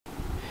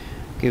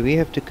Okay, we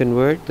have to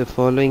convert the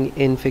following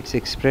infix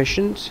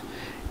expressions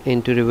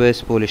into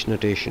reverse Polish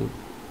notation.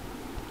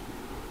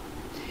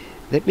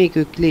 Let me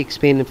quickly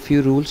explain a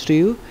few rules to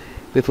you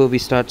before we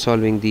start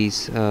solving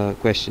these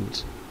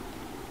questions.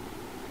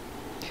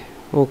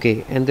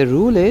 Okay, and the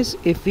rule is,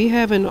 if we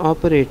have an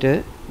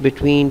operator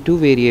between two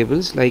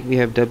variables, like we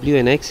have w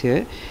and x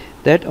here,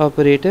 that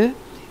operator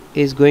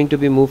is going to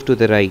be moved to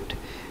the right.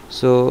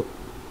 So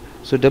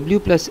w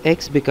plus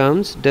x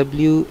becomes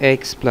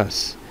wx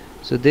plus.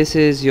 So this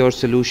is your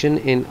solution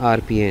in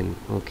RPN.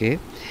 Okay,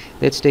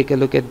 let's take a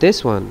look at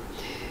this one.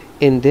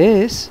 In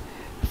this,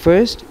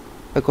 first,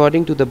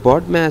 according to the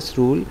Bod Mass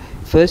Rule,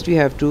 first we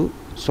have to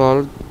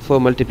solve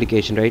for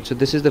multiplication, right? So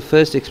this is the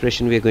first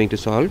expression we are going to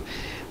solve.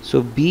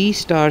 So b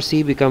star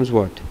c becomes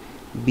what?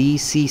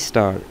 bc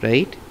star,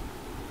 right?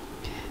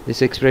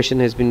 This expression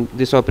has been,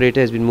 this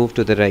operator has been moved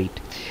to the right.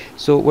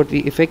 So what we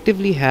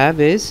effectively have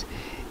is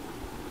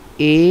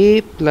a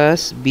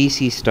plus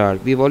bc star.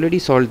 We've already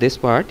solved this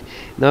part.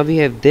 Now we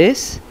have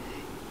this,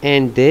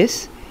 and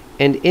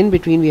in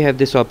between we have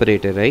this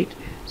operator, right?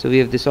 So we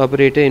have this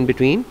operator in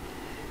between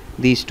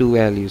these two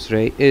values,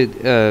 right?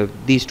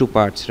 These two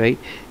parts, right?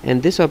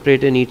 And this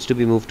operator needs to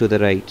be moved to the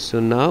right. So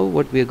now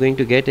what we are going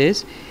to get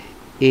is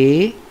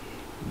a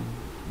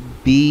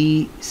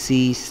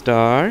bc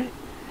star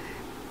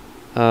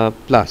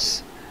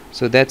plus.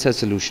 So that's a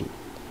solution.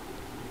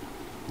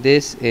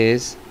 This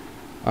is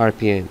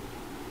RPN.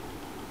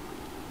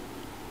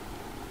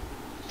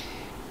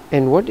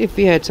 And what if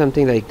we had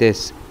something like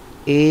this,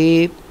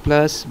 a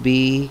plus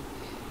b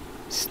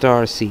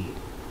star c?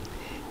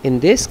 In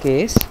this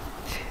case,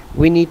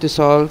 we need to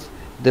solve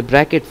the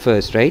bracket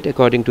first, right,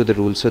 according to the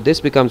rule. So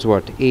this becomes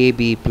what?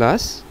 ab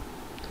plus,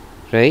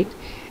 right?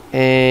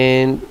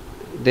 And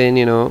then,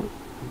 you know,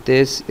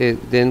 this is,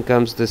 then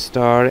comes the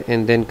star,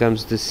 and then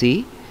comes the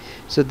c.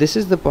 So this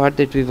is the part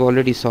that we've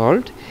already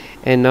solved,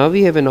 and now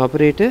we have an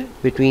operator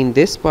between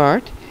this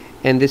part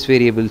and this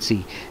variable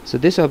c. So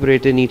this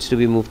operator needs to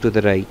be moved to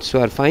the right.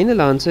 So our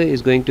final answer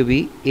is going to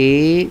be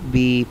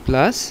ab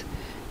plus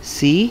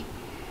c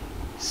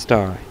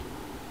star.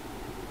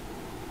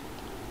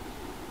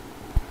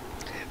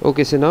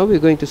 Okay, so now we're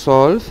going to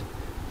solve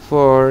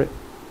for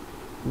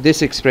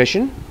this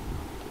expression.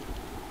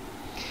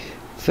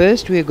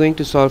 First we are going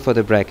to solve for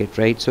the bracket,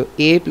 right? So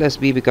a plus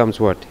b becomes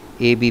what?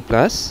 ab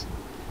plus.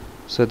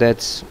 So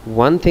that's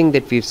one thing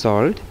that we've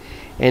solved.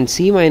 And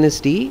c minus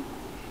d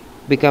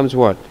becomes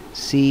what?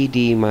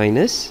 cd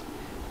minus.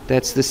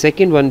 That's the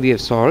second one we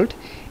have solved.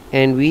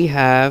 And we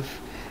have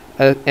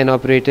an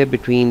operator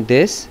between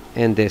this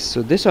and this.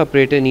 So this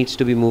operator needs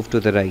to be moved to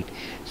the right.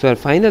 So our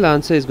final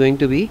answer is going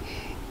to be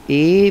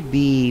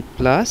ab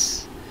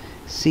plus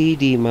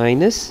cd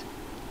minus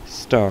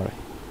star.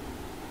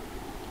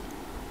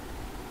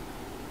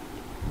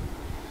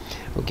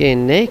 Okay,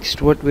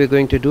 next what we're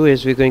going to do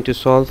is we're going to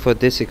solve for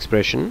this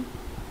expression.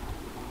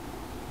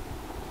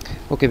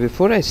 Okay,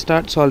 before I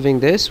start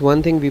solving this,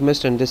 one thing we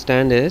must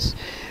understand is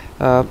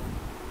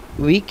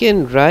we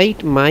can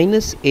write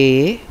minus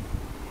a,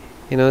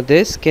 you know,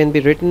 this can be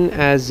written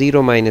as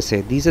 0 minus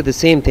a. These are the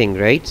same thing,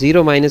 right?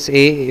 0 minus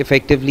a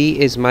effectively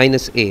is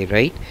minus a,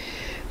 right?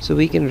 So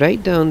we can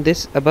write down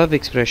this above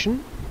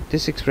expression,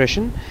 this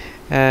expression,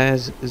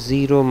 as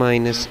 0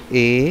 minus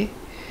a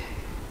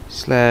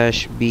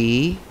slash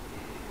b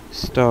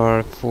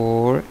star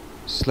 4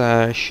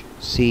 slash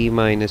c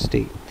minus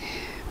d.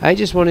 I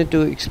just wanted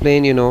to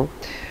explain, you know,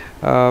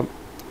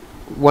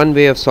 one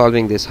way of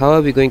solving this. How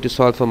are we going to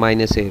solve for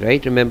minus a,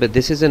 right? Remember,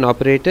 this is an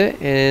operator,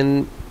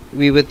 and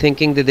we were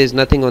thinking that there's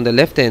nothing on the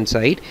left hand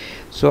side.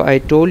 So I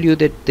told you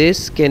that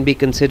this can be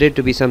considered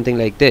to be something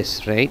like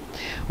this, right?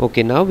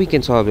 Okay, now we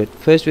can solve it.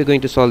 First we're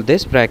going to solve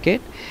this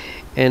bracket,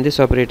 and this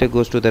operator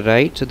goes to the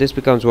right. So this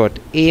becomes what?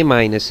 A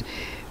minus.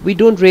 We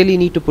don't really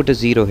need to put a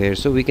 0 here,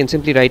 so we can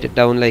simply write it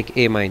down like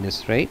a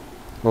minus, right?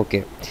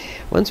 Okay,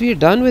 once we are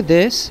done with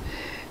this,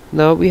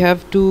 now we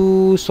have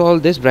to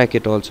solve this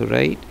bracket also,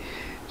 right?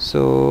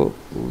 So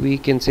we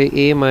can say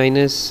a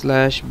minus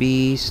slash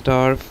b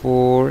star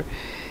 4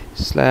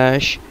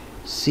 slash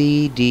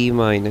cd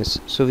minus.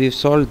 So we've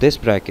solved this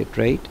bracket,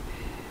 right?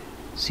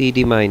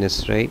 cd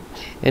minus, right?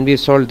 And we've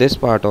solved this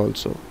part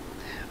also.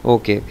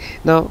 Okay,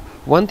 now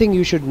one thing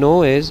you should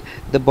know is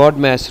the Bod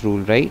Mass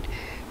Rule, right?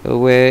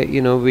 Where,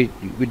 you know, we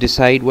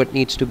decide what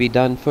needs to be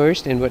done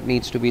first and what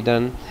needs to be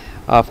done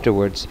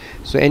afterwards.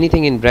 So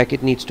anything in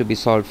bracket needs to be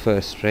solved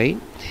first, right?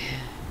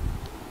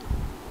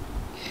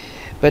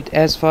 But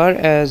as far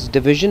as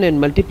division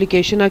and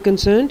multiplication are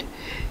concerned,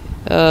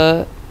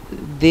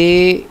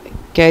 they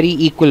carry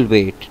equal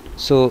weight.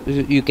 So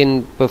you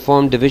can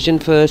perform division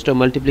first or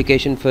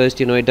multiplication first,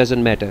 you know, it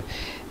doesn't matter.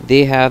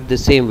 They have the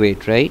same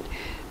weight, right?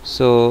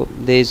 So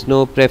there is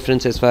no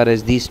preference as far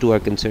as these two are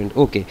concerned.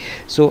 Okay,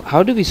 so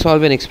how do we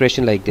solve an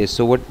expression like this?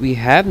 So what we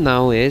have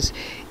now is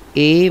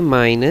a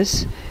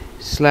minus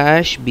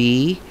slash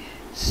b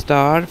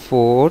star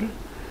 4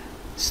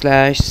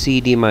 slash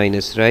cd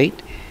minus,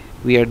 right?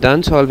 We are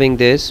done solving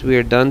this, we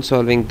are done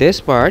solving this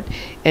part,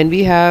 and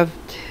we have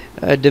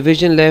a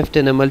division left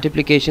and a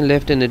multiplication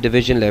left and a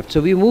division left.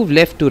 So we move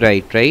left to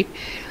right, right?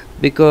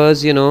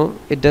 Because you know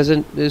it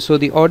doesn't, so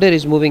the order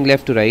is moving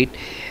left to right,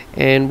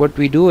 and what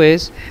we do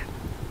is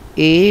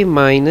a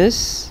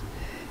minus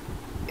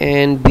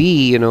and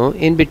b, you know,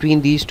 in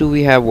between these two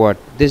we have what?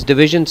 This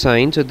division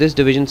sign. So this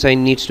division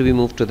sign needs to be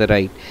moved to the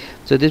right.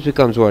 So this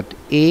becomes what?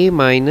 A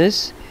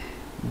minus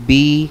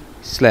b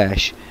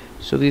slash.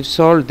 So we've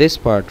solved this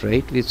part,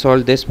 right? We've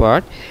solved this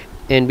part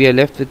and we are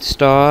left with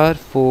star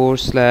 4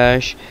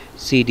 slash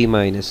cd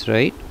minus,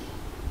 right?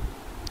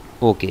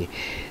 Okay,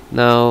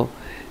 now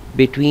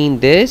between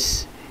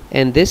this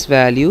and this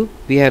value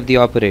we have the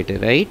operator,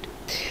 right?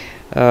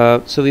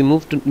 So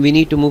we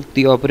need to move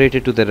the operator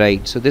to the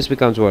right. So this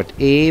becomes what?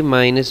 A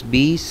minus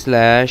b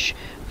slash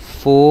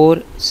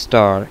 4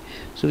 star.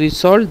 So we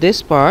solved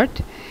this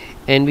part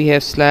and we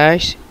have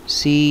slash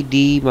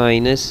cd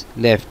minus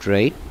left,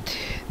 right?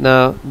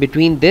 Now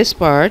between this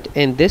part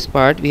and this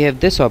part we have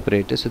this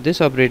operator. So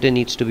this operator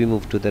needs to be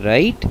moved to the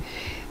right,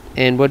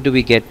 and what do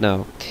we get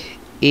now?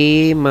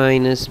 A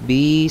minus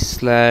b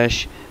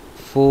slash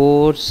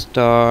 4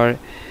 star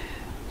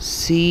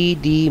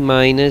cd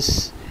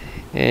minus,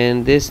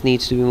 and this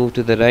needs to be moved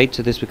to the right,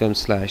 so this becomes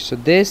slash. So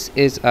this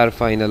is our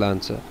final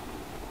answer,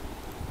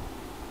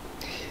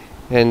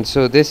 and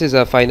so this is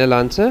our final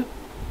answer.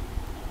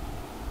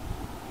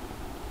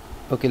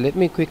 Okay, let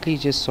me quickly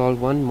just solve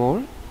one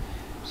more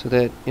so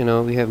that you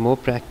know we have more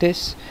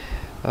practice.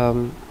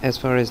 As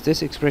far as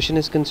this expression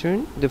is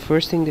concerned, the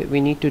first thing that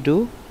we need to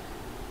do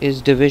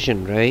is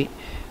division, right?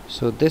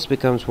 So this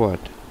becomes what?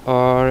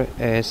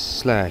 rs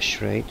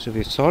slash, right? So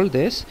we've solved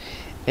this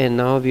and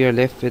now we are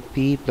left with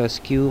p plus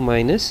q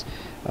minus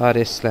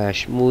rs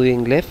slash.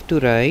 Moving left to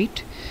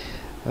right,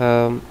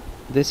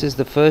 this is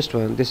the first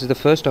one, this is the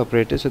first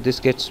operator, so this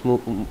gets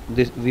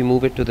we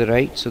move it to the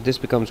right, so this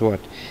becomes what?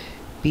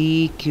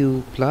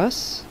 pq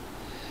plus,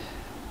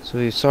 so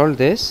we've solved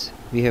this,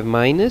 we have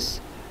minus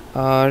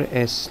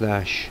rs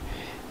slash,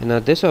 and now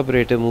this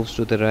operator moves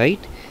to the right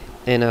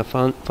and our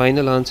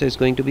final answer is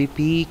going to be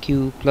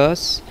pq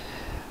plus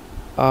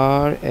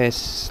rs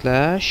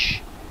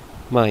slash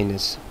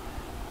minus.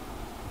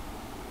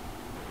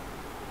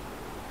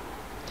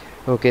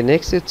 Okay,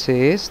 next it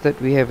says that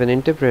we have an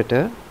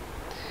interpreter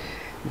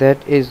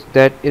that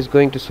is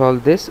going to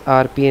solve this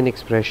RPN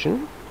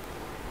expression,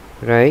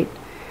 right,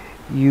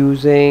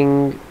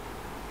 using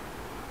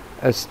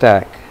a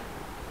stack.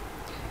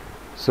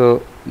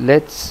 So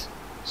let's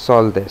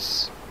solve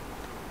this.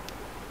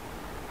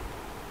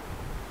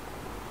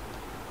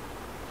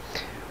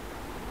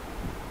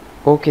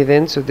 Okay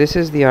then, so this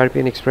is the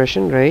RPN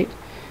expression, right,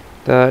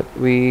 that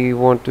we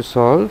want to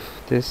solve.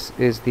 This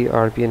is the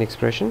RPN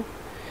expression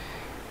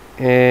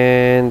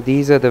and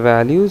these are the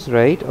values,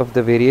 right, of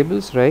the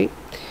variables, right,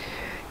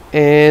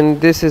 and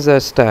this is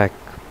our stack.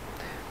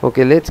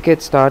 Okay, let's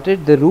get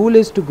started. The rule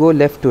is to go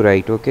left to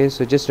right. Okay,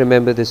 so just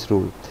remember this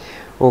rule.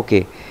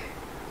 Okay,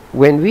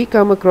 when we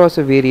come across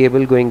a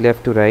variable going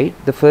left to right,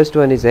 the first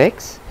one is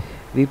x,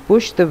 we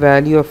push the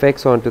value of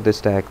x onto the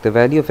stack. The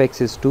value of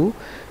x is 2,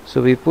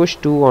 so we push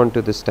 2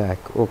 onto the stack.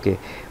 Okay,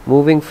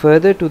 moving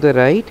further to the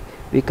right,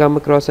 we come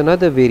across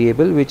another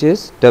variable which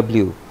is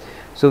w,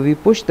 so we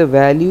push the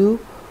value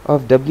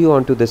of w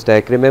onto the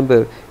stack.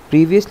 Remember,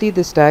 previously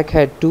the stack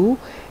had 2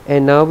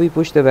 and now we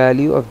push the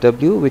value of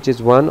w, which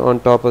is 1, on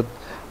top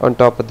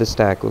of the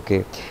stack.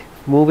 Okay,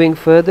 moving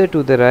further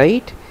to the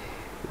right,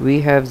 we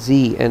have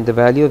z and the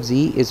value of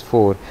z is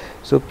 4.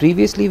 So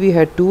previously we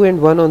had 2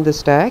 and 1 on the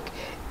stack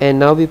and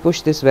now we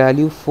push this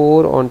value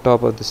 4 on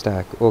top of the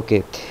stack.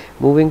 Okay,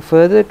 moving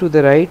further to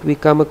the right, we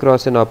come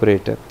across an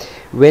operator.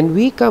 When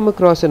we come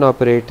across an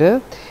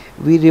operator,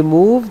 we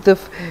remove the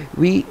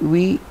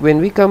when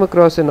we come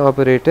across an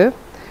operator,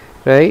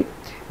 right,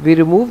 we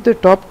remove the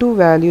top two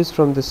values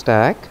from the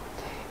stack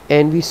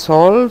and we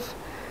solve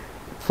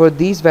for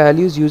these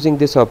values using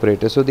this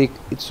operator. So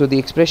the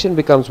expression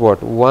becomes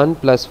what? 1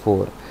 plus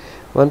 4.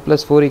 1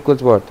 plus 4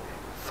 equals what?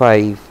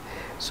 5.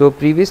 So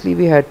previously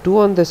we had 2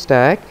 on the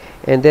stack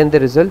and then the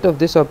result of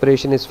this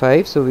operation is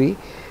 5, so we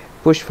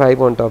push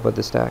 5 on top of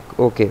the stack.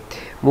 Okay,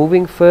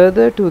 moving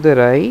further to the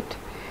right,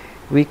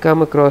 we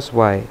come across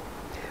y.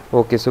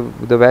 Okay, so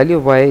the value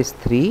of y is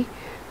 3.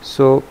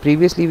 So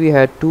previously we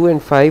had 2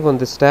 and 5 on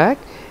the stack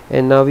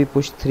and now we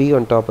push 3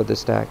 on top of the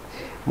stack.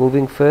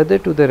 Moving further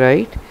to the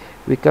right,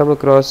 we come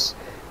across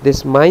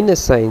this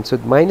minus sign. So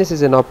minus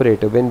is an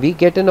operator. When we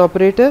get an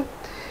operator,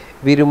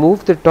 we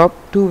remove the top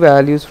two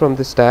values from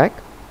the stack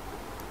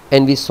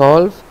and we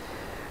solve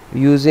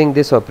using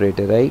this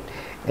operator, right,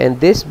 and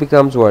this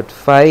becomes what?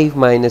 5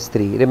 minus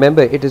 3.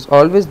 Remember, it is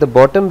always the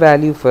bottom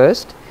value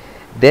first,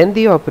 then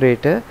the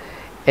operator,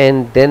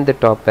 and then the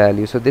top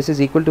value. So this is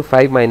equal to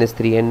 5 minus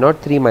 3 and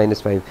not 3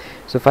 minus 5.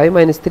 So 5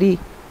 minus 3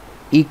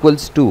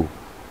 equals 2.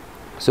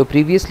 So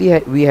previously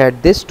we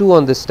had this 2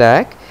 on the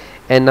stack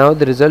and now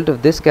the result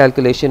of this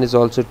calculation is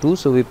also 2,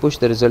 so we push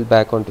the result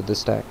back onto the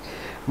stack.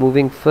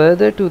 Moving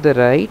further to the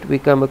right, we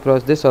come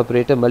across this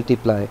operator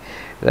multiply,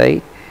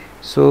 right.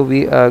 So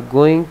we are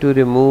going to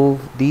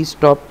remove these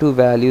top two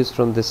values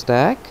from the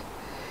stack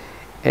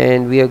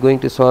and we are going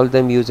to solve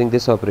them using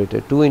this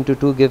operator. 2 into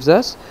 2 gives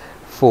us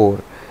 4.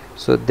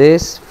 So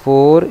this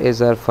 4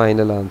 is our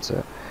final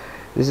answer.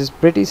 This is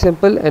pretty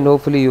simple and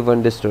hopefully you've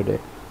understood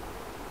it.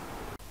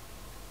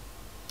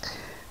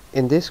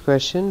 In this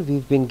question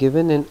we've been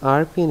given an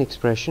RPN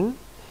expression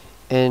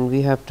and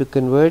we have to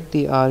convert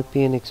the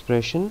RPN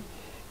expression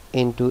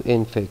into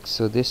infix.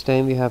 So this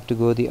time we have to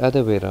go the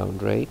other way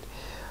around, right?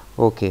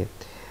 Okay,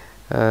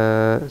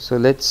 so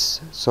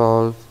let's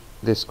solve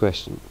this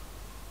question.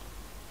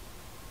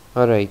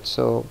 Alright,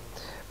 so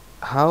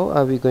how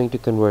are we going to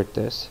convert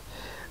this?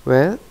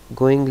 Well,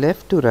 going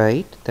left to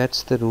right,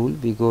 that's the rule.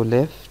 We go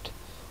left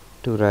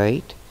to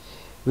right.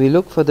 We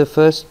look for the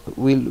first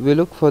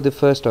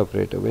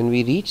operator. When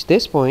we reach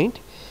this point,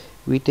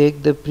 we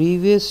take the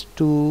previous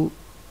two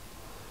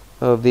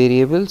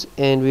variables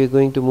and we are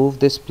going to move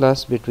this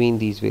plus between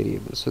these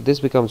variables. So this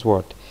becomes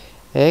what?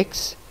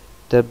 X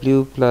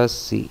w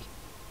plus z,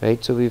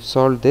 right? So we've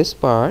solved this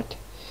part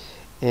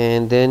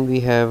and then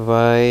we have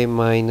y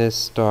minus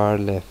star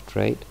left,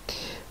 right?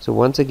 So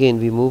once again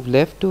we move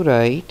left to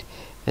right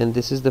and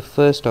this is the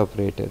first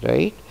operator,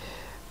 right?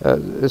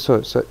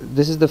 So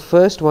this is the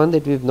first one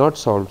that we've not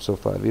solved so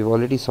far. We've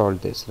already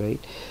solved this, right?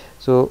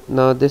 So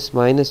now this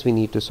minus we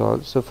need to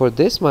solve. So for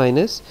this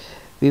minus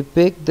we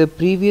pick the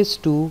previous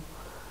two,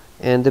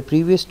 and the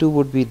previous two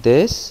would be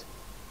this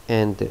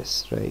and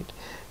this, right?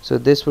 So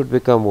this would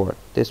become what?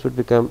 This would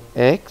become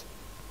x,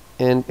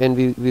 and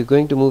we're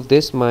going to move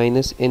this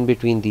minus in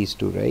between these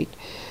two, right?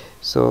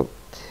 So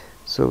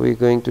we're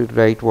going to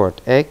write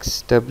what?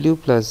 X w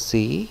plus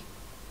z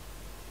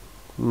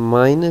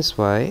minus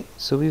y.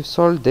 So we've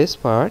solved this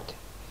part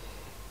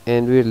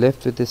and we're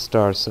left with this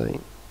star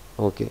sign.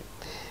 Okay,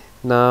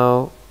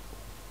 now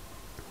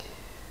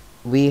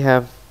we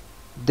have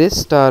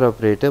this star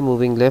operator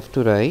moving left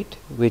to right,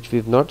 which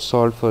we've not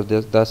solved for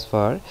this thus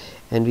far,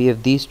 and we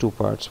have these two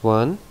parts,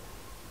 1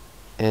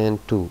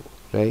 and 2,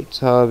 right?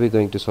 So how are we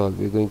going to solve?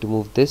 We're going to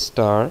move this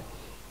star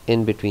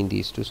in between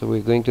these two. So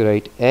we're going to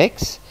write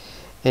x,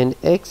 and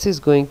x is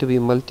going to be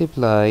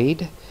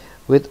multiplied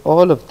with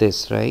all of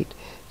this, right?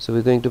 So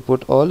we're going to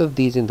put all of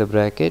these in the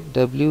bracket,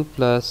 w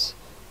plus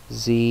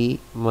z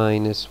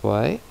minus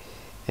y,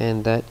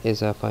 and that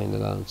is our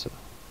final answer.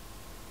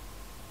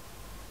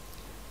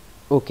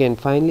 Okay, and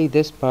finally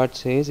this part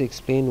says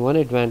explain one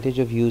advantage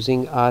of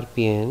using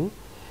RPN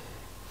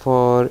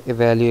for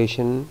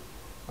evaluation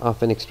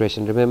of an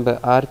expression. Remember,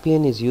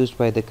 RPN is used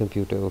by the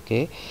computer,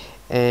 okay?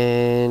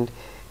 And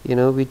you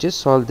know, we just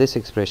solved this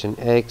expression,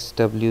 x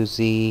w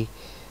z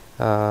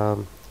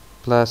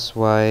plus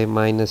y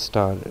minus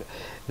star.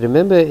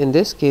 Remember, in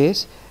this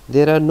case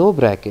there are no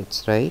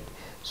brackets, right?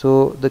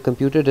 So the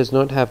computer does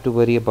not have to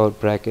worry about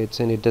brackets,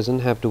 and it doesn't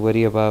have to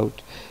worry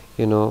about,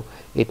 you know,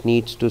 it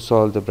needs to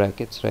solve the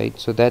brackets, right?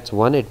 So that's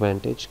one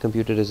advantage.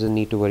 Computer doesn't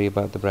need to worry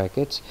about the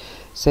brackets.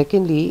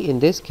 Secondly, in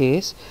this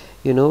case,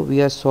 you know,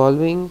 we are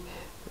solving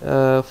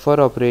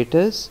for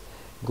operators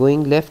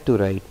going left to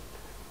right,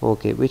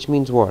 okay, which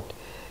means what?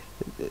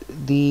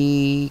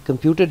 The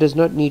computer does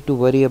not need to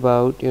worry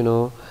about, you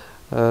know,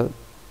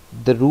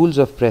 the rules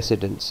of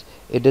precedence.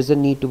 It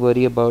doesn't need to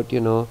worry about, you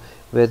know,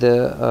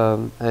 whether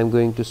I'm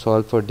going to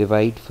solve for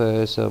divide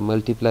first or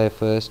multiply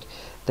first.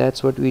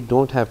 That's what we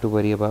don't have to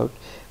worry about.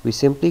 We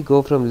simply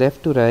go from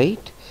left to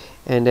right,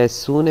 and as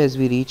soon as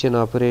we reach an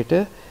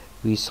operator,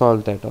 we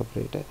solve that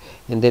operator,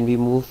 and then we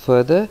move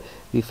further,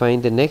 we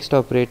find the next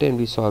operator and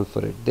we solve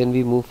for it. Then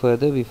we move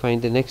further, we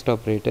find the next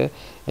operator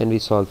and we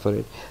solve for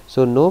it.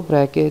 So no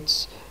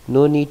brackets,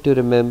 no need to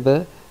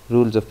remember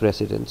rules of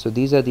precedence. So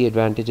these are the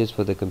advantages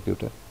for the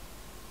computer.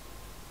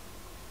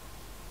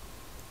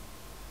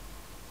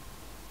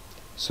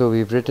 So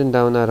we've written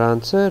down our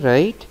answer,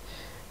 right?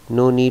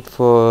 No need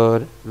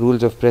for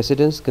rules of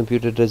precedence.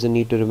 Computer doesn't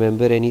need to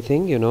remember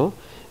anything, you know,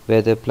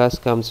 whether plus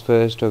comes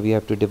first or we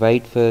have to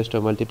divide first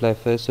or multiply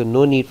first. So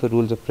no need for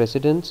rules of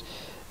precedence,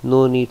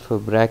 no need for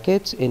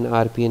brackets in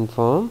RPN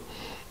form,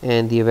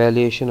 and the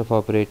evaluation of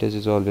operators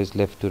is always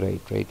left to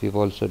right, right? We've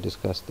also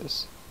discussed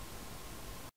this.